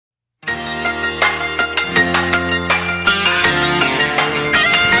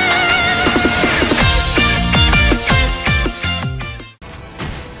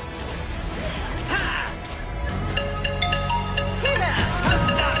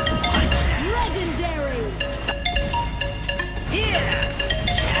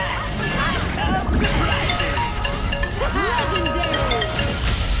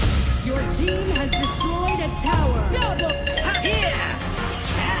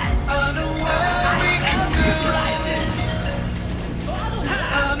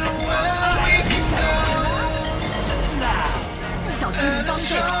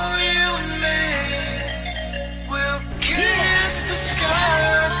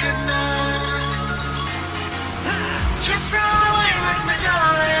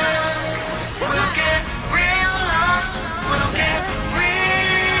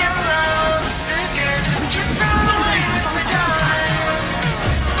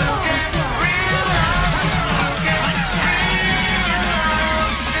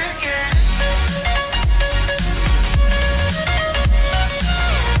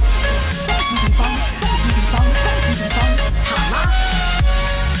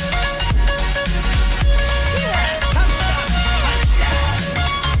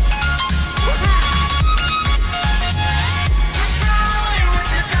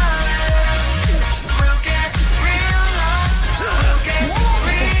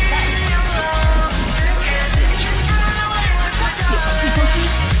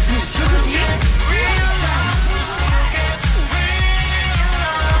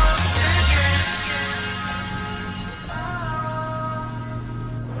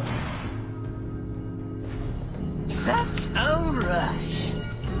Such a rush.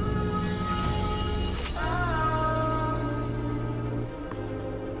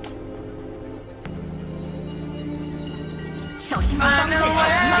 小心敌方在草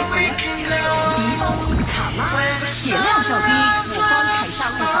丛埋伏，敌方卡拉血量较低，我方凯撒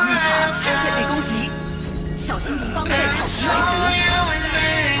护防密塔正在被攻击，小心敌方在草丛埋伏。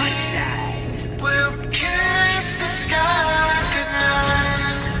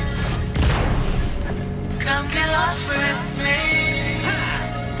Come get lost with me.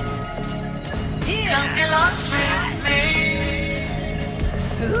 Come get lost with me.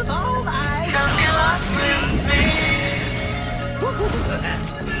 Oh my! Come get lost with me.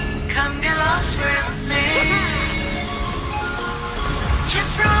 Come get lost with me.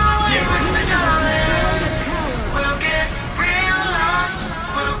 Just run away with me, darling. We'll get real lost.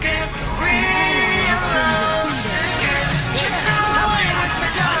 We'll get real lost again. Just run away with me,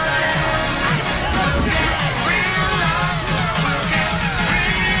 darling. We'll get real lost. We'll get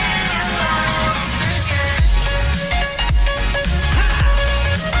real lost again.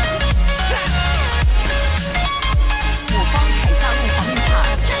 我方凯撒护防密塔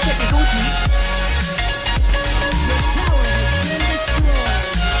正在被攻击。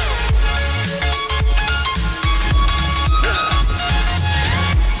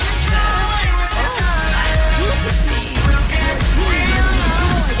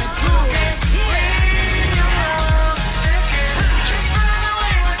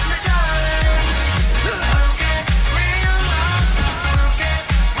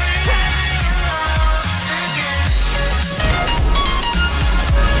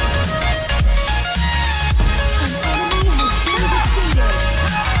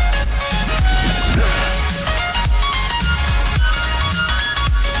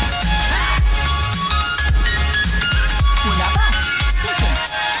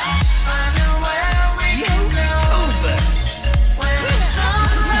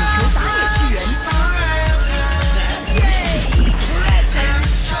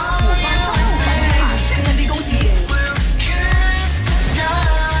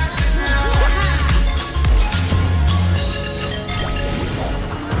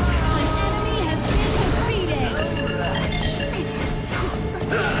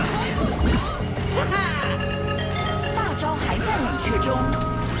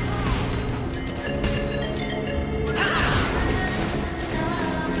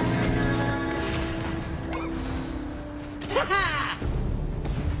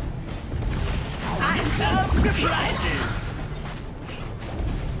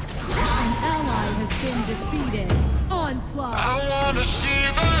Onslaught! I wanna see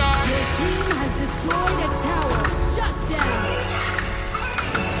the light. Your team has destroyed a tower! Shut down!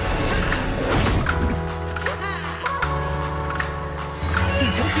 请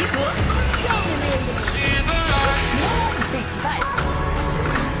求集合， Dominating! See the light. 被击败，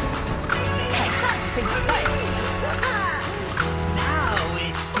凯撒被击败。 Now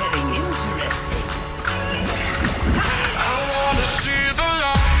it's getting interesting. I wanna see the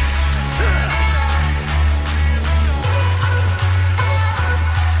light.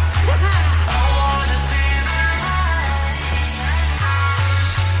 I wanna see the light.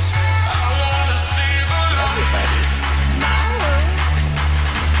 I wanna see the light.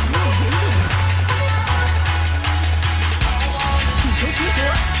 请求集合，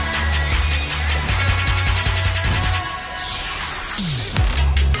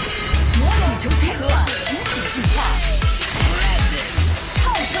请求集合，集体进化，炮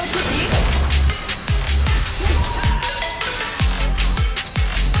车出击，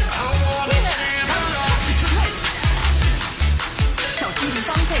 I wanna see the light. 小心敌方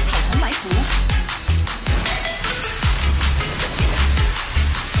在草丛埋伏。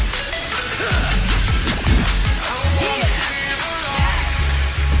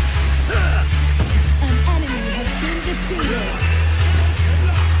 An enemy has been defeated!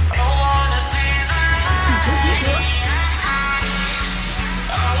 I wanna see the light. 请求集合，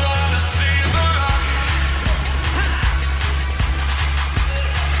 I wanna see the light.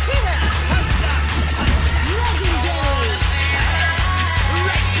 Legendary!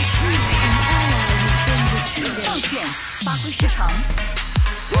 An ally has been defeated! 上线，发挥失常，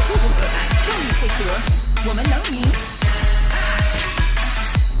正义配合，我们能赢。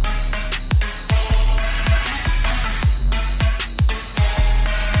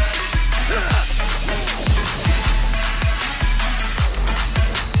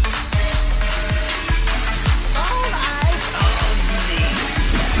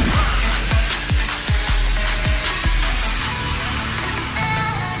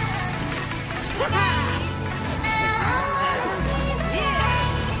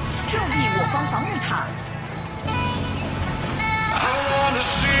正义我方防御塔，注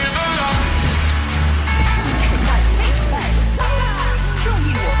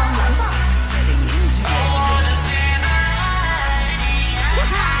意我方蓝棒。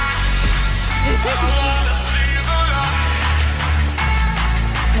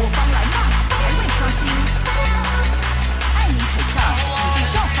我方蓝棒还未刷新，爱你腿上已被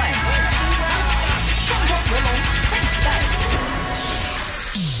召唤，上方合龙被取代。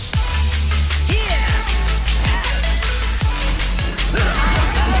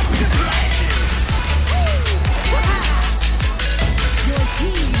Your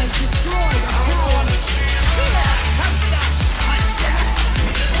team has destroyed a tower.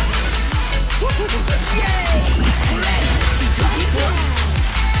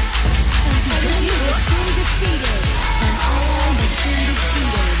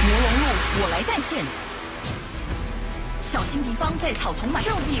 牛龙路，我来带线。小心敌方在草丛埋。注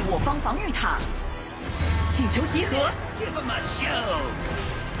意我方防御塔。请求集合。 Give him a show.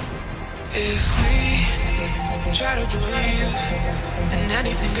 If we try to believe in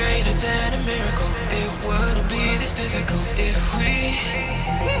anything greater than a miracle, it wouldn't be this difficult. If we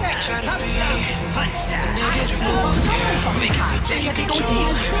try to be inevitable, yeah, we could be taking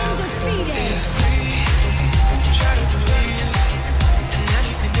control. If we try to believe in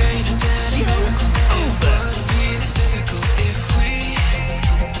anything greater than a miracle, it wouldn't be this difficult. If we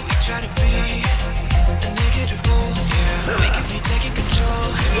try to be inevitable, yeah, we could be taking control.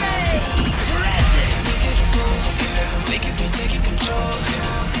 We could be taking control.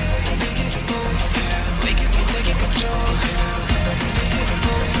 We could be taking control.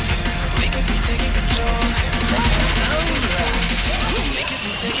 We could be taking control. We could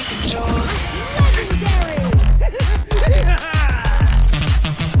be taking control. Legendary!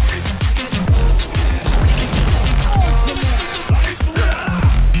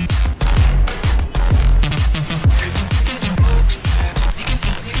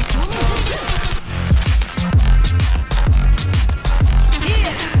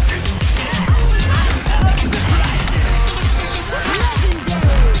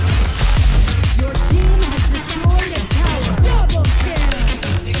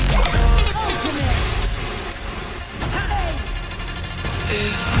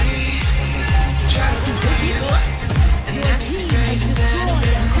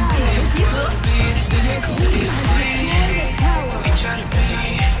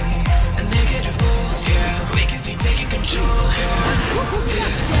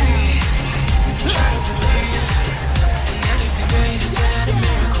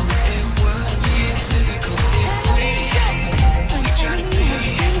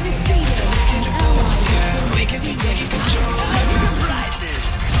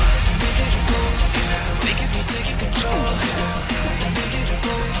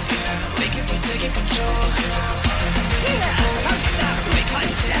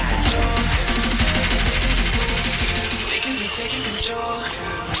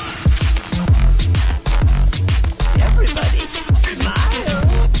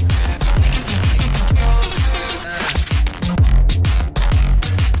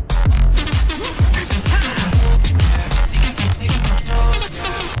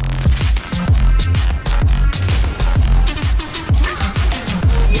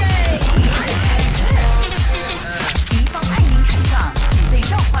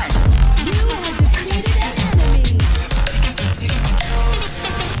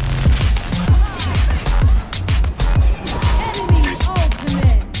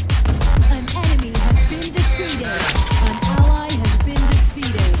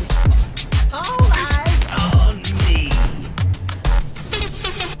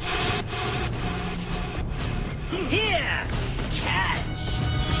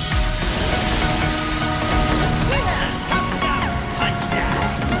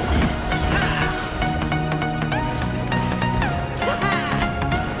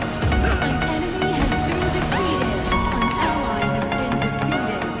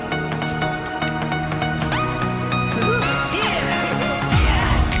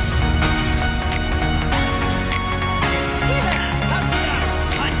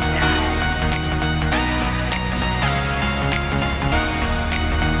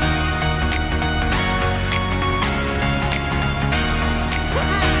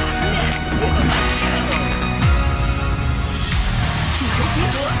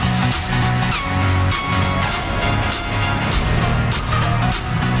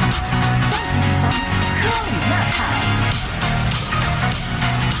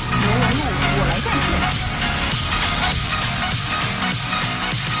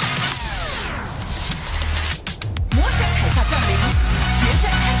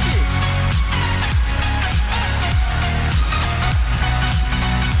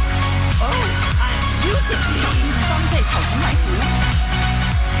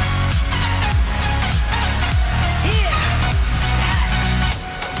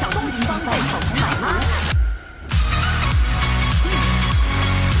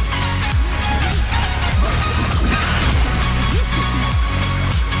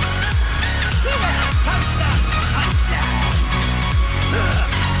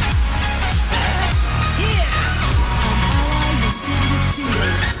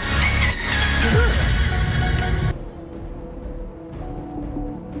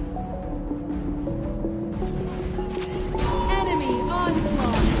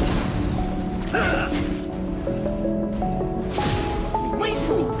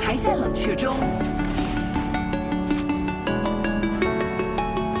 在冷却中。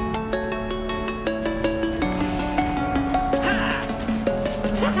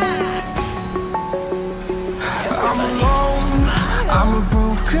I'm alone, I'm a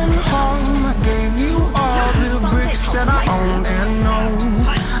broken home. I gave you all the bricks that I own and know.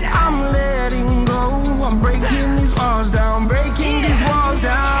 I'm letting go, I'm breaking these walls down, breaking these walls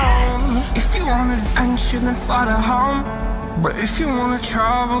down. If you want adventure, then fly to home. But if you wanna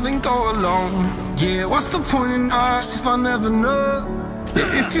travel, then go alone. Yeah, what's the point in us if I never know?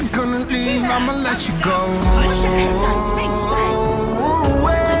 Yeah, if you're gonna leave, I'ma let you go.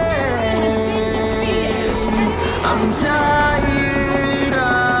 I'm tired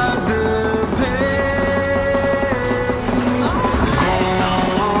of the pain.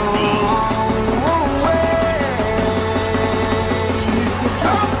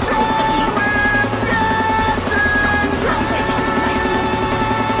 I'm tired of yesterday.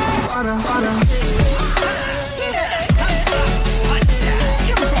 Harder, harder.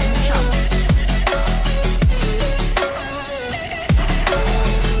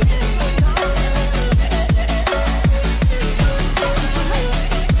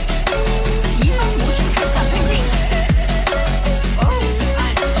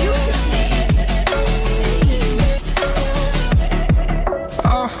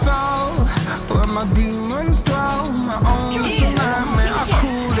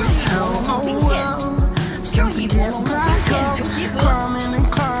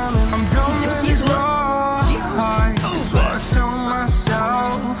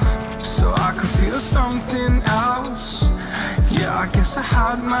 I guess I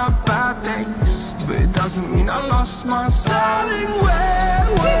had my bad days, but it doesn't mean I lost my styling. Where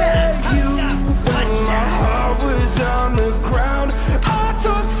were you when my heart was on the ground? I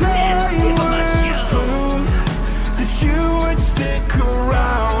thought time would prove that you would stick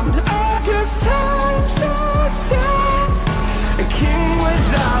around. I guess time stood still, a king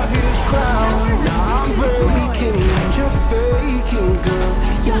without his crown. Now I'm breaking and you're faking, girl.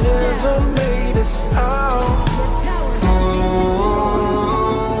 You never made us out.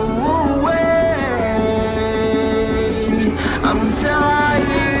 I'm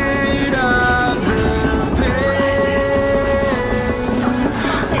tired of the pain.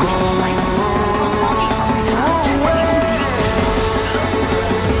 Go away.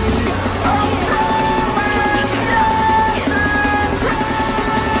 I'm tired of yesterday.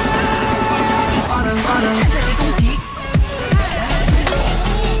 Harder, harder.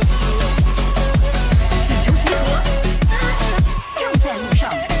 请求集合，正在路上。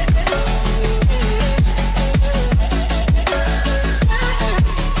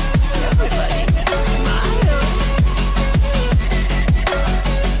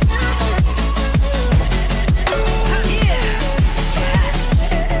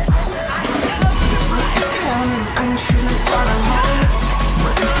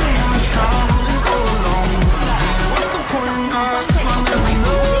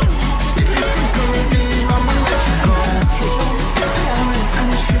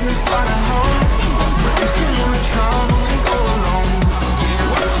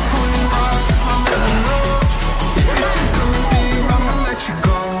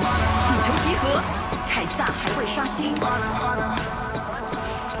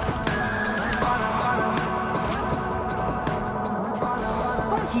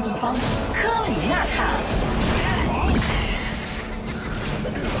 攻击敌方科里纳卡。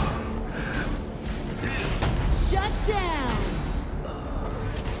Shut down.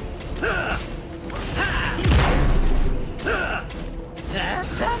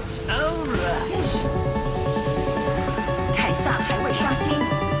 Such a rush. 凯撒还未刷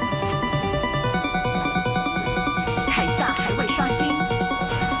新。